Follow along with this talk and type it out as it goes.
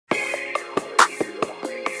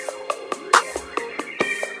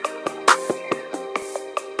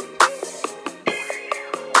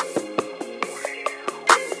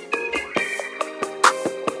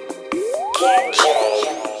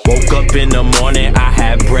up in the morning, I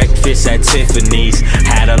had breakfast at Tiffany's.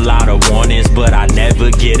 Had a lot of warnings, but I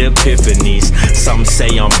never get epiphanies. Some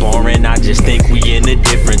say I'm boring, I just think we into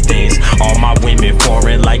different things. All my women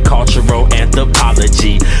foreign like cultural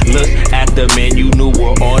anthropology. Look at the menu, new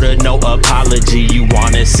world order, no apology. You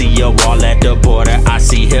wanna see a wall at the border, I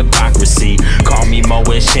see hypocrisy. Call me Mo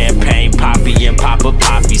and Champagne, Papi and Papa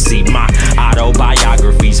Poppy. See my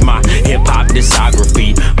autobiographies, my hip-hop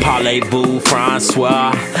discography. Parlez-vous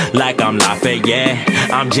Francois, like I'm Lafayette.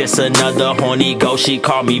 I'm just another horny ghost, she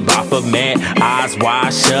call me Baphomet. Eyes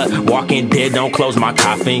wide shut, walking dead, don't close my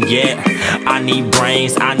coffin yet. I need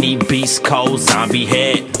brains, I need beast code, zombie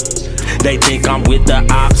head. They think I'm with the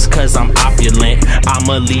ops cause I'm opulent. I'm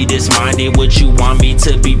elitist minded, what you want me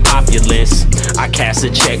to be populist? I cast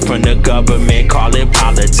a check from the government, call it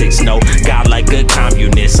politics. No, God like a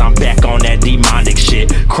communist, I'm back on that demonic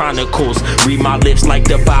shit. Chronicles, read my lips like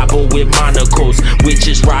the Bible with monocles.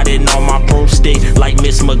 Witches riding on my broomstick like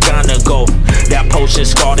Miss McGonagall. That potion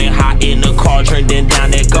scalding hot in the cauldron, then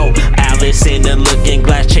down it go. Alice in the looking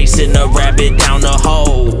glass, chasing a rabbit down the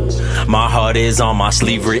hole. My heart is on my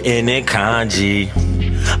sleeve, written in kanji.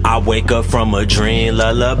 I wake up from a dream,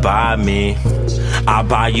 lullaby me. I'll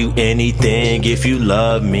buy you anything if you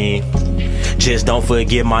love me. Just don't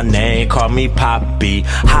forget my name, call me Papi.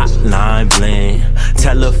 Hotline bling,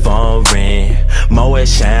 telephone ring. Moet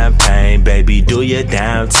Champagne, baby, do your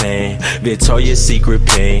damn thing. Victoria's Secret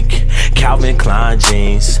pink, Calvin Klein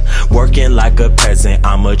jeans. Working like a peasant,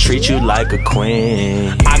 I'ma treat you like a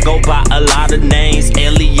queen. I go by a lot of names,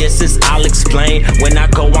 aliases, I'll explain. When I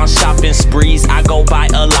go on shopping sprees, I go by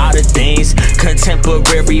a lot of things.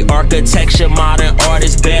 Contemporary architecture, modern art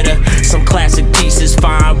is better. Some classic pieces,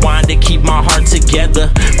 fine wine to keep my heart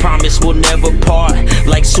together. Promise we'll never part,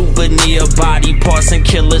 like souvenir body parts and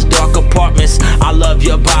killers, dark apartments. I love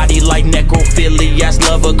your body like necrophiliacs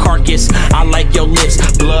love a carcass. I like your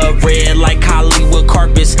lips, blood red like Hollywood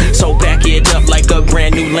carpets. So back it up like a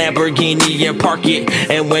brand new Lamborghini and park it.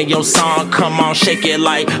 And when your song come on, shake it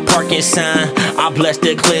like Parkinson. I bless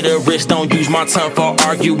the clitoris, don't use my tongue for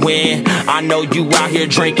arguing. I know you out here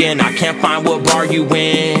drinking, I can't find what bar you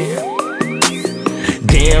in.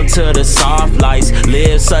 Dim to the soft lights,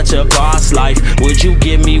 live such a boss life. Would you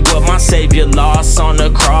give me what my savior lost on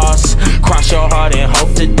the cross? Cross your heart and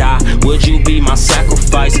hope to die, would you be my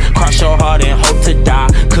sacrifice? Cross your heart and hope to die,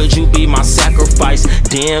 could you be my sacrifice?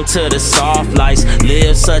 Dim to the soft lights,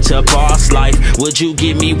 live such a boss life. Would you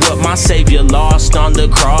give me what my savior lost on the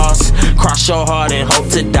cross? Cross your heart and hope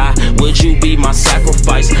to die, would you be my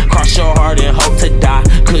sacrifice? Cross your heart and hope to die,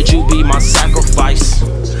 could you be my sacrifice?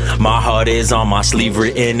 My heart is on my sleeve,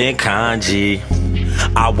 written in kanji.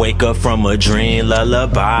 I wake up from a dream,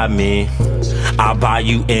 lullaby me. I'll buy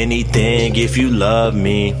you anything if you love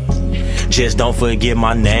me. Just don't forget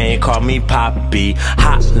my name, call me Papi.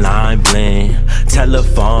 Hotline bling,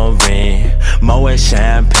 telephone ring. Moet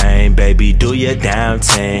Champagne, baby, do your damn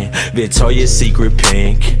thing. Victoria's Secret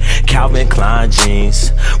pink, Calvin Klein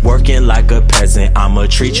jeans. Working like a peasant, I'ma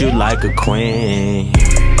treat you like a queen.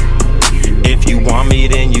 If you want me,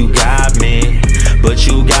 then you got me. But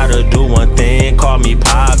you gotta do one thing, call me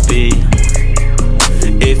Papi.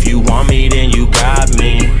 If you want me, then you got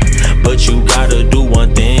me. But you gotta do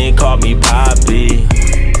one thing, call me Papi.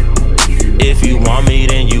 If you want me,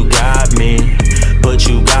 then you got me. But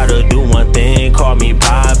you gotta do one thing, call me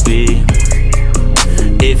Papi.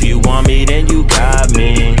 If you want me, then you got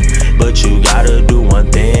me. But you gotta do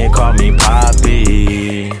one thing, call me Papi.